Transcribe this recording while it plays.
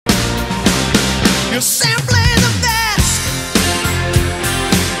You're simply the best.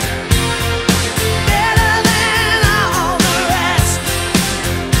 Better than all the rest.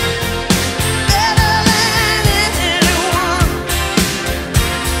 Better than anyone.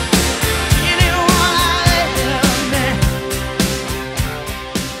 Anyone I've ever met.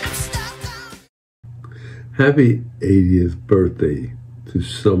 I'm stuck on. Happy 80th birthday to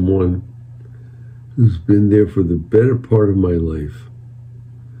someone who's been there for the better part of my life.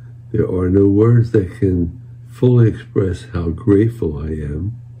 There are no words that can fully express how grateful I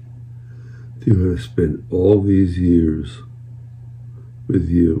am to have spent all these years with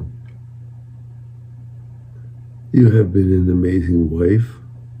you. You have been an amazing wife,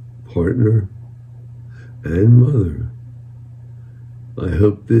 partner, and mother. I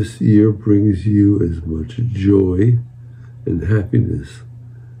hope this year brings you as much joy and happiness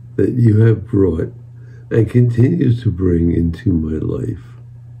that you have brought and continues to bring into my life.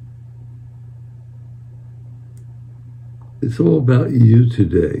 It's all about you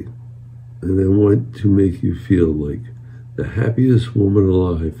today, and I want to make you feel like the happiest woman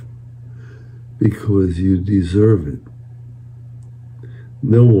alive because you deserve it.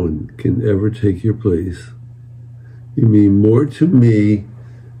 No one can ever take your place. You mean more to me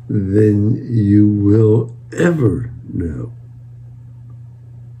than you will ever know.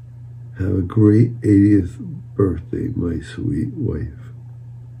 Have a great 80th birthday, my sweet wife.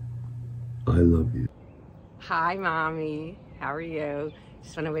 I love you. Hi, Mommy. How are you?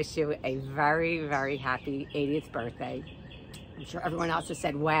 Just want to wish you a very, very happy 80th birthday. I'm sure everyone else has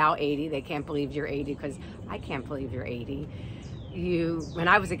said, wow, 80. They can't believe you're 80, because I can't believe you're 80. When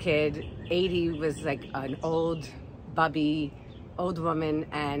I was a kid, 80 was like an old, bubby, old woman,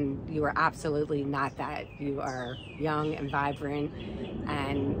 and you are absolutely not that. You are young and vibrant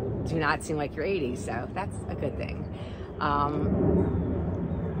and do not seem like you're 80, so that's a good thing.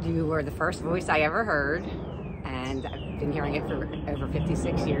 You were the first voice I ever heard, and I've been hearing it for over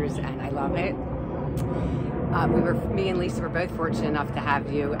 56 years, and I love it. Me and Lisa were both fortunate enough to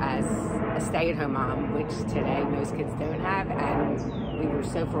have you as a stay-at-home mom, which today most kids don't have, and we were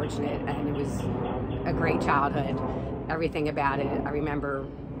so fortunate, and it was a great childhood. Everything about it, I remember,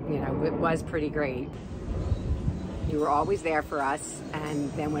 it was pretty great. You were always there for us,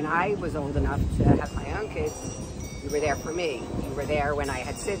 and then when I was old enough to have my own kids, you were there for me. You were there when I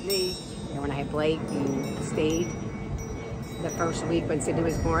had Sydney, and when I had Blake. You stayed the first week when Sydney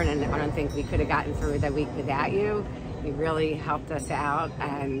was born, and I don't think we could have gotten through the week without you. You really helped us out,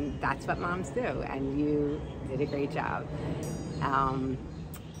 and that's what moms do, and you did a great job.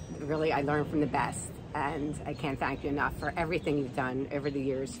 Really, I learned from the best, and I can't thank you enough for everything you've done over the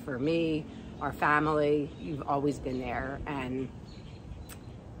years for me, our family. You've always been there, and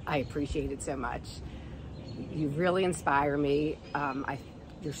I appreciate it so much. You really inspire me.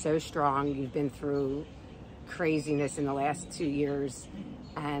 You're so strong. You've been through craziness in the last 2 years,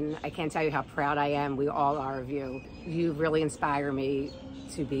 and I can't tell you how proud I am. We all are of you. You really inspire me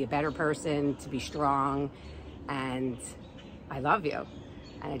to be a better person, to be strong, and I love you.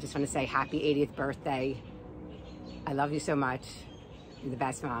 And I just want to say happy 80th birthday. I love you so much. You're the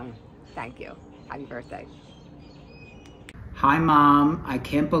best mom. Thank you. Happy birthday. Hi, Mom. I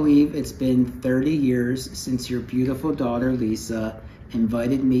can't believe it's been 30 years since your beautiful daughter, Lisa,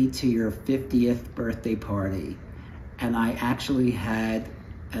 invited me to your 50th birthday party. And I actually had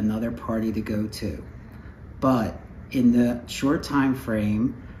another party to go to. But in the short time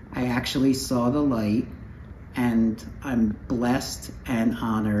frame, I actually saw the light, and I'm blessed and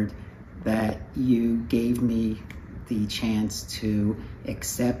honored that you gave me the chance to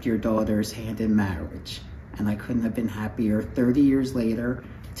accept your daughter's hand in marriage. And I couldn't have been happier 30 years later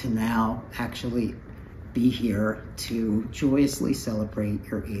to now actually be here to joyously celebrate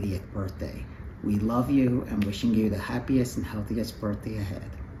your 80th birthday. We love you and wishing you the happiest and healthiest birthday ahead.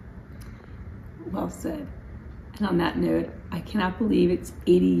 Well said. And on that note, I cannot believe it's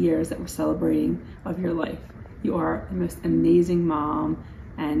 80 years that we're celebrating of your life. You are the most amazing mom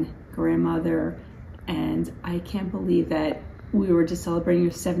and grandmother, and I can't believe that we were just celebrating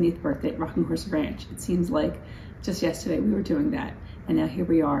your 70th birthday at Rocking Horse Ranch. It seems like just yesterday we were doing that, and now here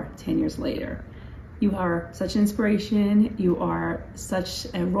we are 10 years later. You are such an inspiration. You are such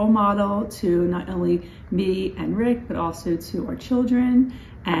a role model to not only me and Rick, but also to our children.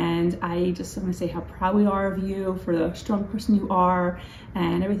 And I just want to say how proud we are of you for the strong person you are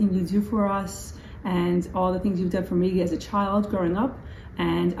and everything you do for us and all the things you've done for me as a child growing up.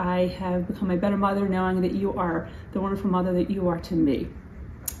 And I have become a better mother knowing that you are the wonderful mother that you are to me.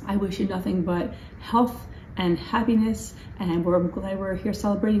 I wish you nothing but health and happiness, and we're glad we're here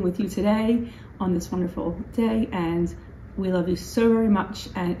celebrating with you today on this wonderful day, and We love you so very much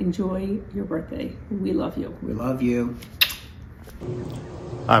and enjoy your birthday. We love you. We love you.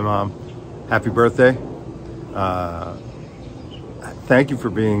 Hi, Mom. Happy birthday. Thank you for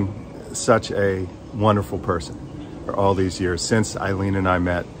being such a wonderful person for all these years. Since Eileen and I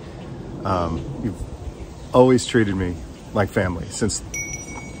met, you've always treated me like family since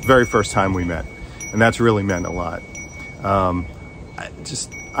the very first time we met. And that's really meant a lot.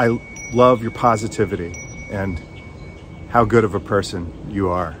 I love your positivity and how good of a person you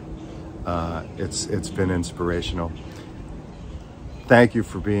are. It's been inspirational. Thank you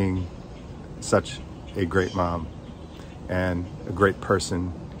for being such a great mom and a great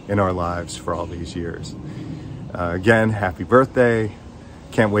person in our lives for all these years. Again, happy birthday.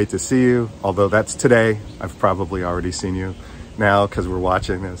 Can't wait to see you. Although that's today. I've probably already seen you now because we're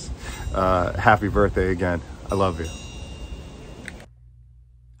watching this. Happy birthday again. I love you.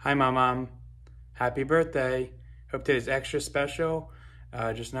 Hi, Mom. Happy birthday. Hope today's extra special.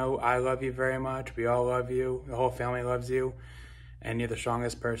 Just know I love you very much. We all love you. The whole family loves you. And you're the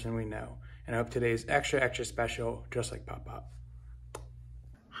strongest person we know. And I hope today's extra special, just like Pop Pop.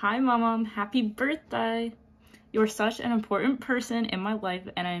 Hi, Mom. Happy birthday. You're such an important person in my life,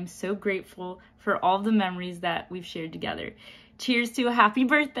 and I am so grateful for all the memories that we've shared together. Cheers to a happy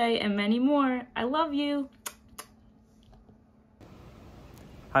birthday and many more. I love you.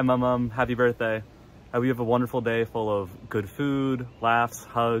 Hi, Mom. Happy birthday. I hope you have a wonderful day full of good food, laughs,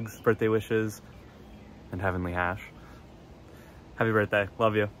 hugs, birthday wishes, and heavenly hash. Happy birthday.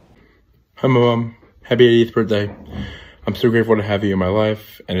 Love you. Hi, Mom. Happy 80th birthday. I'm so grateful to have you in my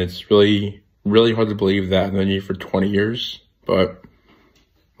life, and it's really hard to believe that I've known you for 20 years, but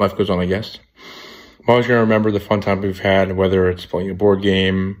life goes on, I guess. I'm always going to remember the fun time we've had, whether it's playing a board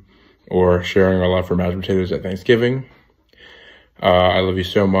game or sharing our love for mashed potatoes at Thanksgiving. I love you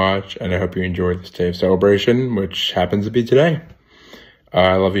so much, and I hope you enjoy this day of celebration, which happens to be today.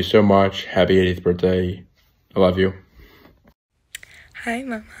 I love you so much. Happy 80th birthday. I love you. Hi,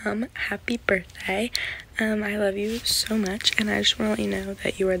 Mom. Happy birthday. I love you so much, and I just want to let you know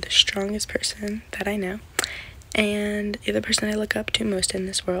that you are the strongest person that I know, and you're the person I look up to most in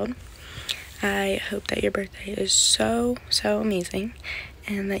this world. I hope that your birthday is so amazing,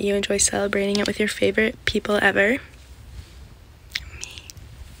 and that you enjoy celebrating it with your favorite people ever.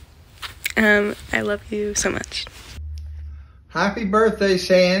 Me. I love you so much. Happy birthday,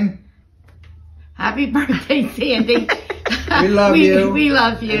 San. Happy birthday, Sandy. We love you. We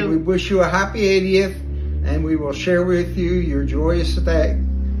love you. And we wish you a happy 80th, and we will share with you your joyous day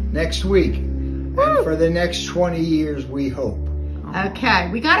next week. Woo. And for the next 20 years, we hope. Okay,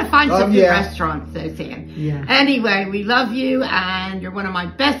 we got to find some new restaurants, though, Sam. Yeah. Anyway, we love you, and you're one of my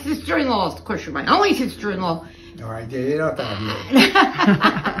best sister-in-laws. Of course, you're my only sister-in-law. All right, get it up out of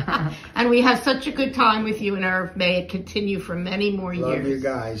here. And we have such a good time with you, and Irv. May it continue for many more years. Love you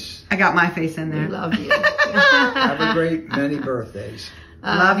guys. I got my face in there. We love you. Have a great many birthdays.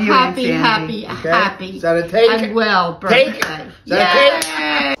 Love you, happy, Sandy. happy. Is that a take? And well, birthday. Take it. Is that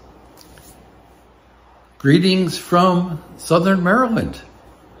a take? Greetings from Southern Maryland.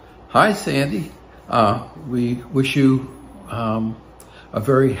 Hi, Sandy. We wish you a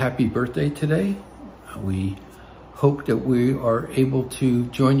very happy birthday today. We hope that we are able to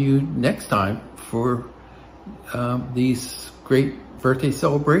join you next time for these great birthday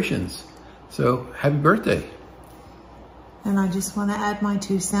celebrations. So happy birthday. And I just want to add my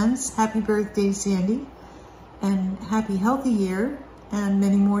 2 cents. Happy birthday, Sandy. And happy healthy year and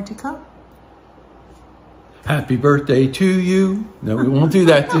many more to come. Happy birthday to you. No, we won't do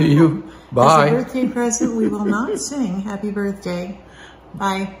that to you. Bye. As a birthday present, we will not sing happy birthday.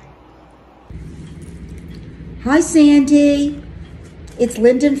 Bye. Hi, Sandy. It's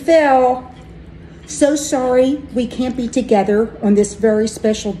Lyndon Phil. So sorry we can't be together on this very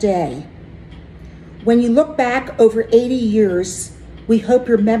special day. When you look back over 80 years, we hope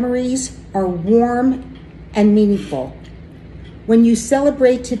your memories are warm and meaningful. When you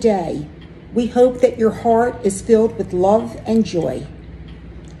celebrate today, we hope that your heart is filled with love and joy.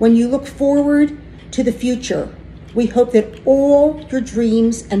 When you look forward to the future, we hope that all your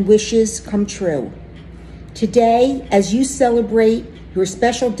dreams and wishes come true. Today, as you celebrate your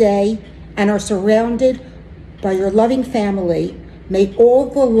special day and are surrounded by your loving family, may all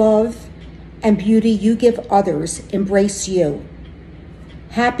the love and beauty you give others embrace you.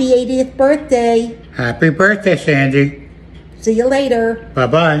 Happy 80th birthday. Happy birthday, Sandy. See you later.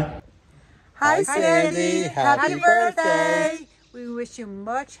 Bye-bye. Hi, Sandy. Happy birthday. We wish you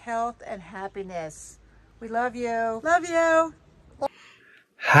much health and happiness. We love you. Love you.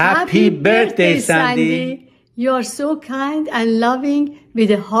 Happy birthday, Sandy. You are so kind and loving with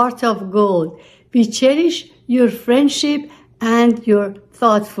a heart of gold. We cherish your friendship and your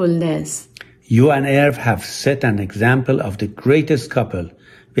thoughtfulness. You and Irv have set an example of the greatest couple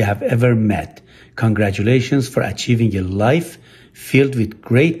we have ever met. Congratulations for achieving a life filled with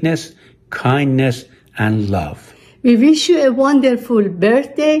greatness, kindness, and love. We wish you a wonderful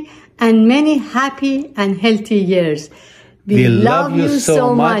birthday and many happy and healthy years. We love you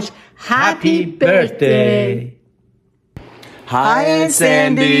so much. Happy birthday. Hi, Aunt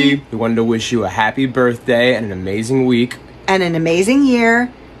Sandy. We wanted to wish you a happy birthday and an amazing week. And an amazing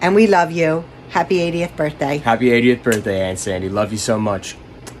year. And we love you. Happy 80th birthday. Happy 80th birthday, Aunt Sandy. Love you so much.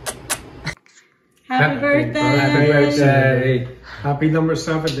 Happy birthday. Happy birthday. Happy number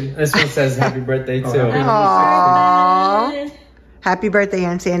 70. This one says happy birthday too. Aww. Happy birthday,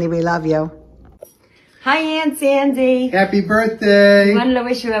 Aunt Sandy. We love you. Hi, Aunt Sandy. Happy birthday. I wanted to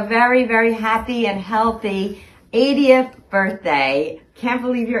wish you a very, very happy and healthy 80th birthday. Can't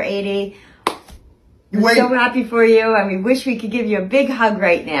believe you're 80. We're so happy for you, and we wish we could give you a big hug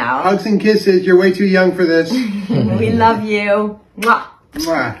right now. Hugs and kisses. You're way too young for this. We love you. Mwah.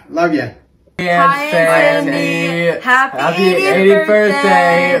 Mwah. Love you. Hi, Sandy. Happy 80th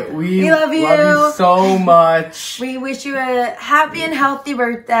birthday. We love you. Love you so much. We wish you a happy and healthy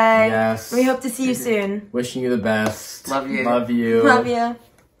birthday. Yes. We hope to see you soon. Wishing you the best. Love you. Love you. Love you.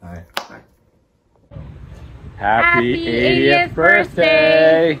 Bye. Happy 80th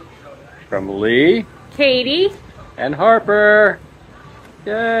birthday from Lee, Katie, and Harper.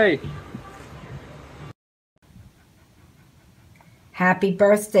 Yay. Happy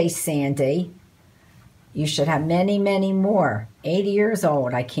birthday, Sandy. You should have many, many more. 80 years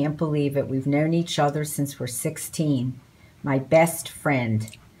old. I can't believe it. We've known each other since we're 16. My best friend.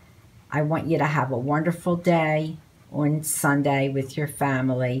 I want you to have a wonderful day on Sunday with your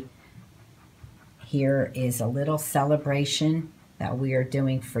family. Here is a little celebration that we are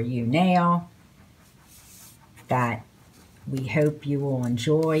doing for you now, that we hope you will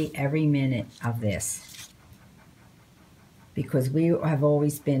enjoy every minute of this, because we have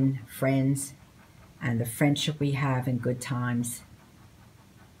always been friends, and the friendship we have in good times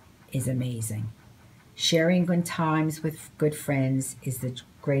is amazing. Sharing good times with good friends is the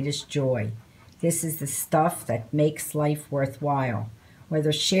greatest joy. This is the stuff that makes life worthwhile.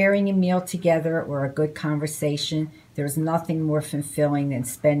 Whether sharing a meal together or a good conversation, there's nothing more fulfilling than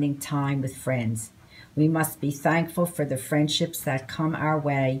spending time with friends. We must be thankful for the friendships that come our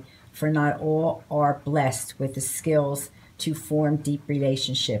way, for not all are blessed with the skills to form deep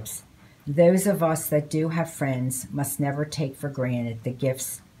relationships. Those of us that do have friends must never take for granted the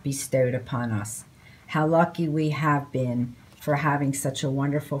gifts bestowed upon us. How lucky we have been for having such a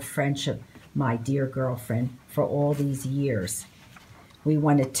wonderful friendship, my dear girlfriend, for all these years. We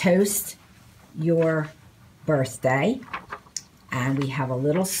want to toast your birthday, and we have a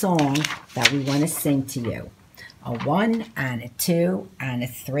little song that we want to sing to you. A 1 and a 2 and a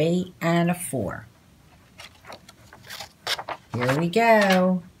 3 and a 4. Here we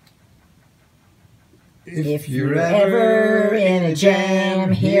go. If you're ever in a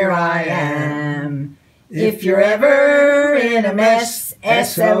jam, here I am. If you're ever in a mess,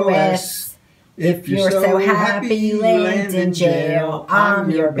 SOS. If you're so happy you land in jail,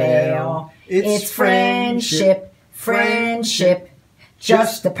 I'm your bail. It's friendship, friendship,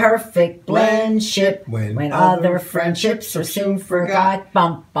 just the perfect blendship. When other friendships are soon forgot,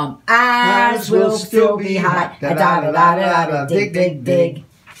 bump, bump, ours will still be hot. Da-da-da-da-da-da, dig, dig, dig.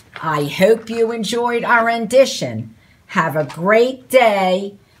 I hope you enjoyed our rendition. Have a great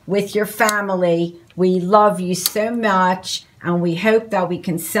day with your family. We love you so much, and we hope that we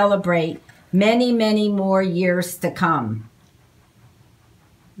can celebrate many, many more years to come.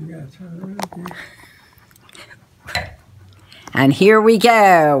 And here we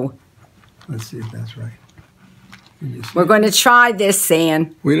go. Let's see if that's right. We're going to try this,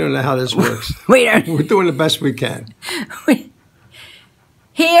 San. We don't know how this works. We're doing the best we can.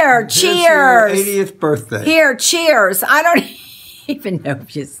 Here, Here's cheers. your 80th birthday. Here, cheers. I don't even know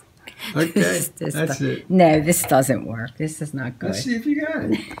if you... Okay, that's it. No, this doesn't work. This is not good. Let's see if you got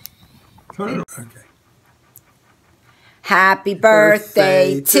it. Okay. Happy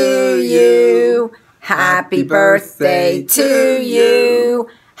birthday to you. Happy birthday to you.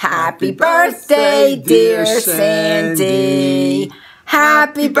 Happy birthday, dear Sandy.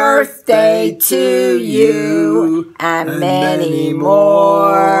 Happy birthday to you and many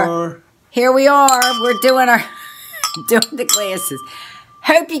more. Here we are. We're doing the glasses.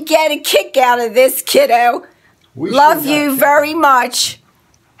 Hope you get a kick out of this, kiddo. Love you very much.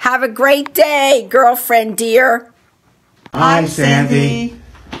 Have a great day, girlfriend dear. Hi, Sandy.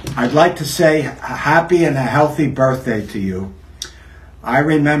 I'd like to say a happy and a healthy birthday to you. I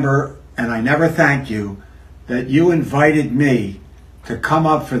remember and I never thank you, that you invited me to come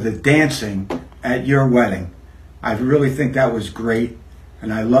up for the dancing at your wedding. I really think that was great,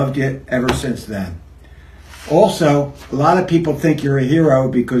 and I loved it ever since then. Also, a lot of people think you're a hero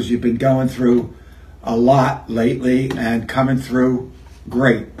because you've been going through a lot lately and coming through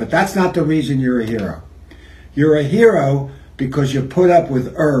great, but that's not the reason you're a hero. You're a hero because you put up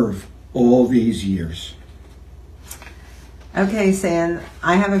with Irv all these years. Okay, San,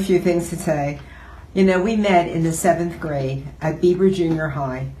 I have a few things to say. You know, we met in the 7th grade at Bieber Junior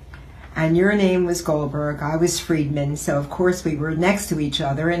High, and your name was Goldberg, I was Friedman, so of course we were next to each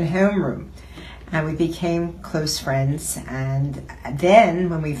other in homeroom. And we became close friends, and then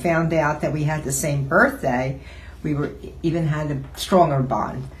when we found out that we had the same birthday, we even had a stronger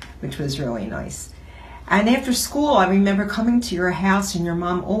bond, which was really nice. And after school, I remember coming to your house, and your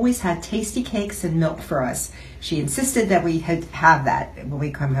mom always had tasty cakes and milk for us. She insisted that we have that when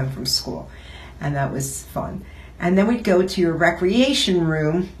we come home from school, and that was fun. And then we'd go to your recreation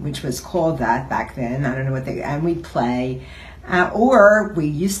room, which was called that back then, I don't know what and we'd play. Or we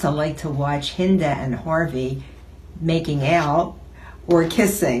used to like to watch Hinda and Harvey making out or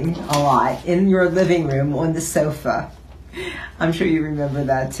kissing a lot in your living room on the sofa. I'm sure you remember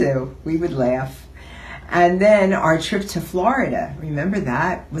that too. We would laugh. And then our trip to Florida, remember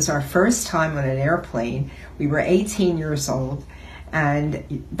that? Was our first time on an airplane. We were 18 years old,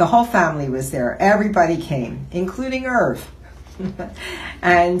 and the whole family was there. Everybody came, including Irv.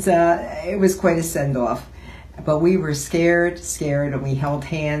 And it was quite a send-off. But we were scared, and we held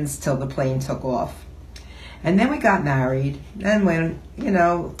hands till the plane took off. And then we got married, and went, you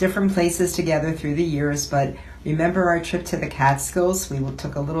know, different places together through the years. But remember our trip to the Catskills? We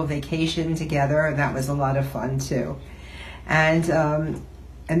took a little vacation together, and that was a lot of fun too. And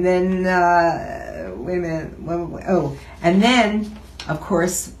then, wait a minute, and then, of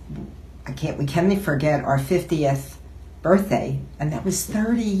course, we can't forget our 50th birthday, and that was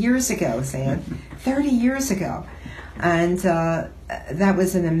 30 years ago, Sam. 30 years ago. And that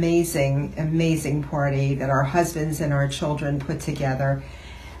was an amazing, amazing party that our husbands and our children put together.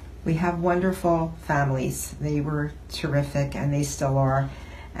 We have wonderful families. They were terrific, and they still are.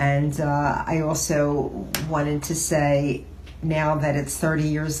 And I also wanted to say, now that it's 30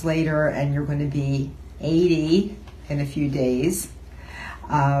 years later and you're going to be 80 in a few days,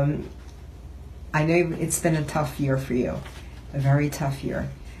 I know it's been a tough year for you, a very tough year.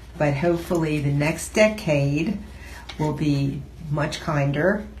 But hopefully the next decade will be much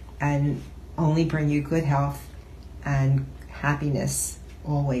kinder and only bring you good health and happiness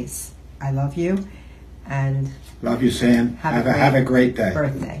always. I love you, and love you, Sam. Have a great day.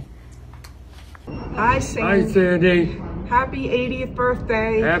 Birthday. Hi, Sandy. Hi, Sandy. Happy 80th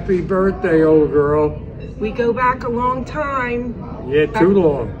birthday. Happy birthday, old girl. We go back a long time. Yeah, too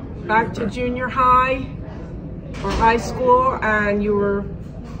long. Back to junior high or high school, and you were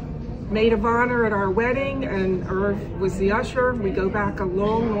maid of honor at our wedding, and Irv was the usher. We go back a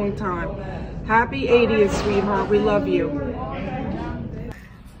long, long time. Happy 80th, sweetheart. We love you.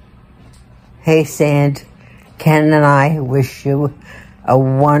 Hey, Sand. Ken and I wish you a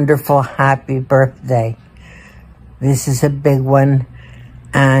wonderful, happy birthday. This is a big one,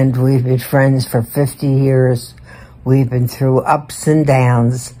 and we've been friends for 50 years. We've been through ups and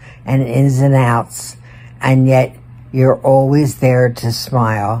downs and ins and outs, and yet you're always there to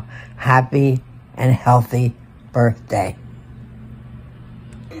smile. Happy and healthy birthday.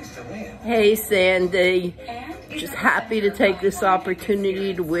 Hey, Sandy. Just happy to take this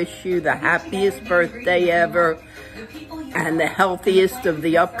opportunity to wish you the happiest birthday ever and the healthiest of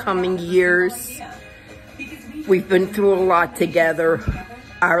the upcoming years. We've been through a lot together,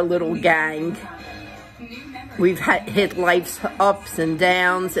 our little gang. We've hit life's ups and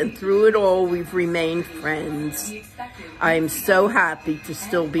downs, and through it all, we've remained friends. I am so happy to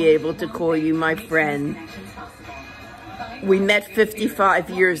still be able to call you my friend. We met 55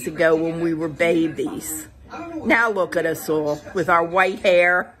 years ago when we were babies. Now look at us all with our white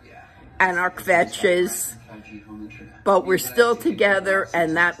hair and our kvetches. But we're still together,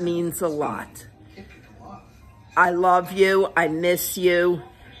 and that means a lot. I love you, I miss you,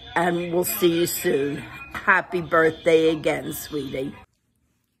 and we'll see you soon. Happy birthday again, sweetie.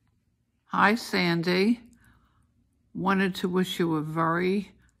 Hi, Sandy. Wanted to wish you a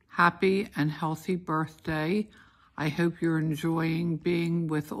very happy and healthy birthday. I hope you're enjoying being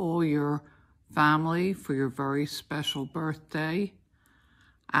with all your family for your very special birthday.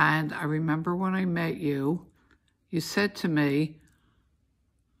 And I remember when I met you, you said to me,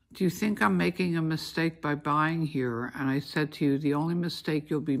 "Do you think I'm making a mistake by buying here?" And I said to you, the only mistake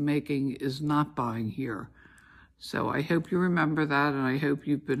you'll be making is not buying here. So I hope you remember that, and I hope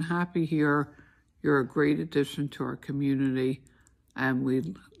you've been happy here. You're a great addition to our community, and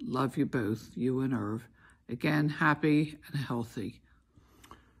we love you both, you and Irv. Again, happy and healthy.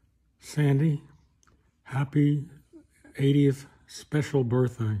 Sandy, happy 80th special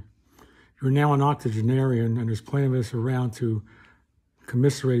birthday. You're now an octogenarian, and there's plenty of us around to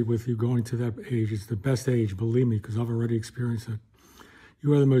commiserate with you going to that age. It's the best age, believe me, because I've already experienced it.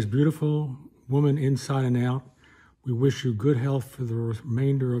 You are the most beautiful woman inside and out. We wish you good health for the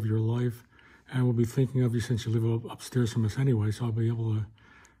remainder of your life, and we'll be thinking of you since you live upstairs from us anyway, so I'll be able to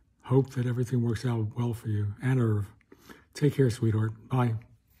hope that everything works out well for you. And Irv, take care, sweetheart. Bye.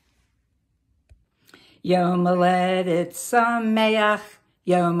 Yom Haledet Sameach,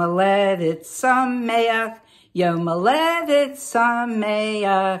 Yom Haledet Sameach, Yom Haledet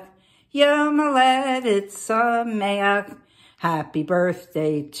Sameach, Yom Haledet Sameach. Happy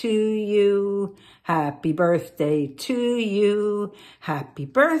birthday to you, happy birthday to you, happy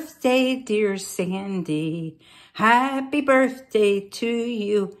birthday, dear Sandy, happy birthday to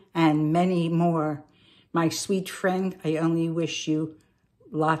you, and many more. My sweet friend, I only wish you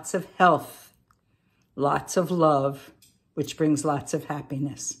lots of health, lots of love, which brings lots of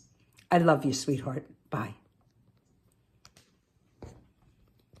happiness. I love you, sweetheart. Bye.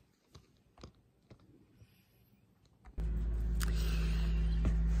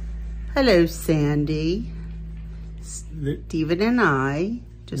 Hello, Sandy. Stephen and I.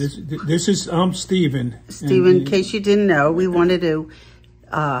 I'm Stephen. Stephen, in case you didn't know, we wanted to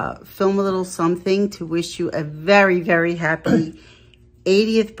film a little something to wish you a very, very happy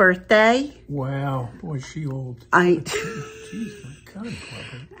 80th birthday. Wow, boy, she old. Jeez, my God,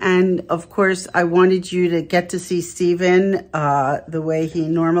 and of course, I wanted you to get to see Stephen the way he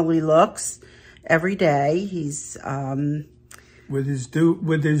normally looks every day. He's with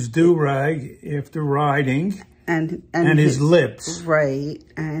his do-rag after riding, and his lips, right,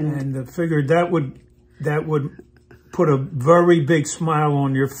 and I figured that would put a very big smile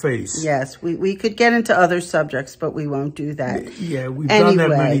on your face. Yes, we could get into other subjects, but we won't do that. Yeah, we've done that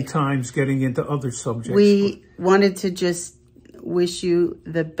many times, getting into other subjects. We wanted to just wish you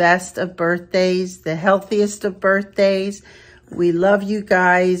the best of birthdays, the healthiest of birthdays. We love you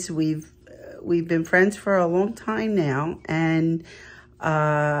guys. We've been friends for a long time now, and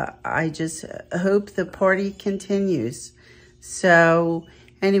I just hope the party continues. So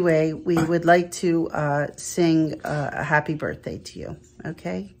anyway, we would like to sing a happy birthday to you.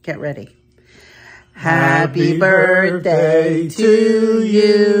 Okay, get ready. Happy birthday to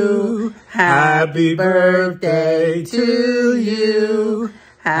you. Happy birthday to you.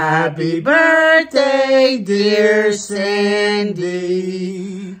 Happy birthday, dear Sandy.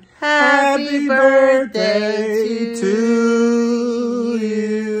 Happy birthday to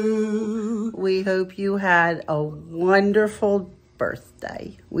you. We hope you had a wonderful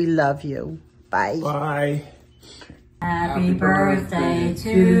birthday. We love you. Bye. Bye. Happy birthday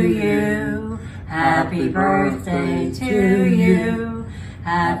to you. Happy birthday to you.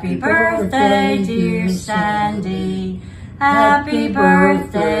 Happy birthday, dear Sandy. Happy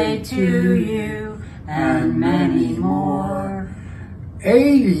birthday to you, and many more.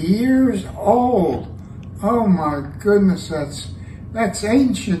 80 years old. Oh my goodness, that's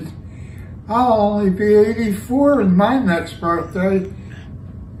ancient. I'll only be 84 in my next birthday.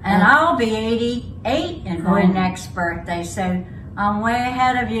 And I'll be 88 in my next birthday, so I'm way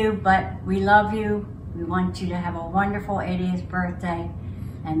ahead of you, but we love you. We want you to have a wonderful 80th birthday,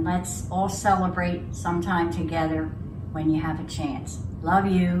 and let's all celebrate sometime together when you have a chance. Love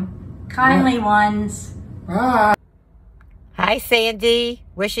you. Kindly ones. Bye. Hi, Sandy.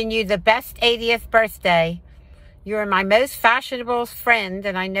 Wishing you the best 80th birthday. You're my most fashionable friend,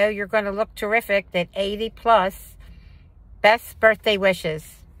 and I know you're going to look terrific at 80 plus. Best birthday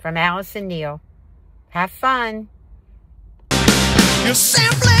wishes from Alice and Neil. Have fun. You're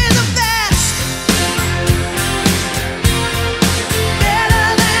simply